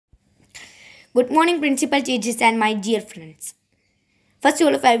Good morning, principal, teachers, and my dear friends. First of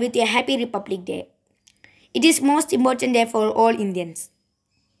all, I wish you a happy Republic Day. It is most important day for all Indians.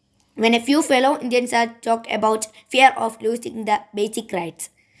 When a few fellow Indians are talked about fear of losing the basic rights,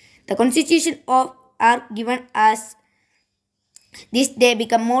 the Constitution of are given us this day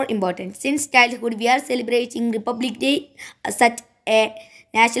become more important. Since childhood, we are celebrating Republic Day as such a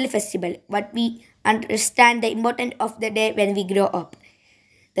national festival, but we understand the importance of the day when we grow up.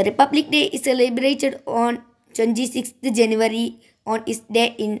 The Republic Day is celebrated on 26th January on its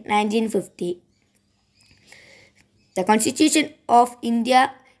day in 1950. The Constitution of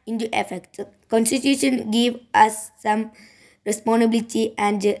India into effect. The Constitution gives us some responsibility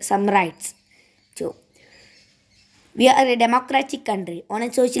and some rights. So, we are a democratic country. On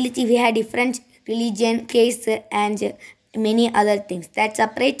a society, we have different religion, caste, and many other things that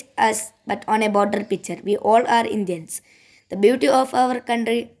separate us. But on a broader picture, we all are Indians. The beauty of our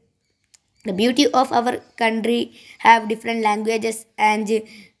country have different languages and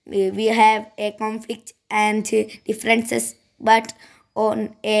we have a conflict and differences, but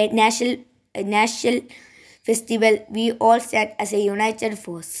on a national festival we all stand as a united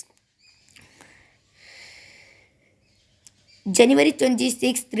force. January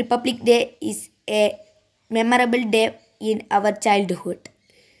 26th, Republic Day, is a memorable day in our childhood.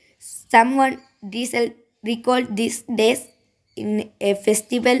 Someone recalled these days in a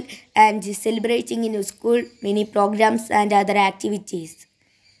festival and celebrating in a school, many programs and other activities.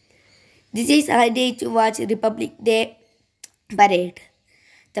 This is a day to watch Republic Day parade.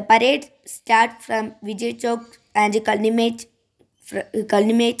 The parade starts from Vijay Chowk and culminate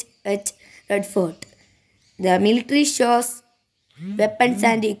at Red Fort. The military shows weapons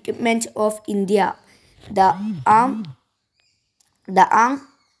and equipment of India. The arm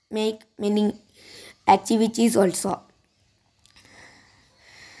make many activities also.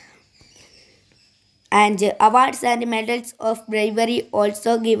 And awards and medals of bravery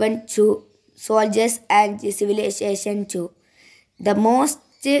also given to soldiers and civilization too. The most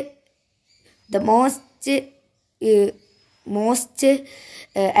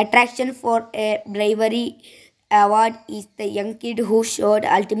attraction for a bravery award is the young kid who showed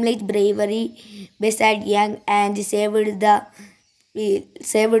ultimate bravery beside young and saved the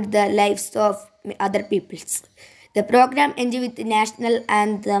lives of other peoples. The program ends with the national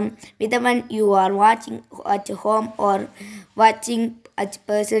anthem. Whether when you are watching at home or watching at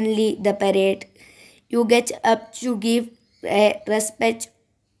personally the parade, you get up to give a respect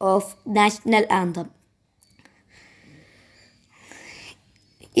of national anthem.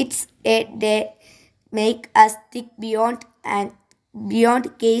 It's a day make us think beyond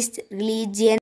caste, religion,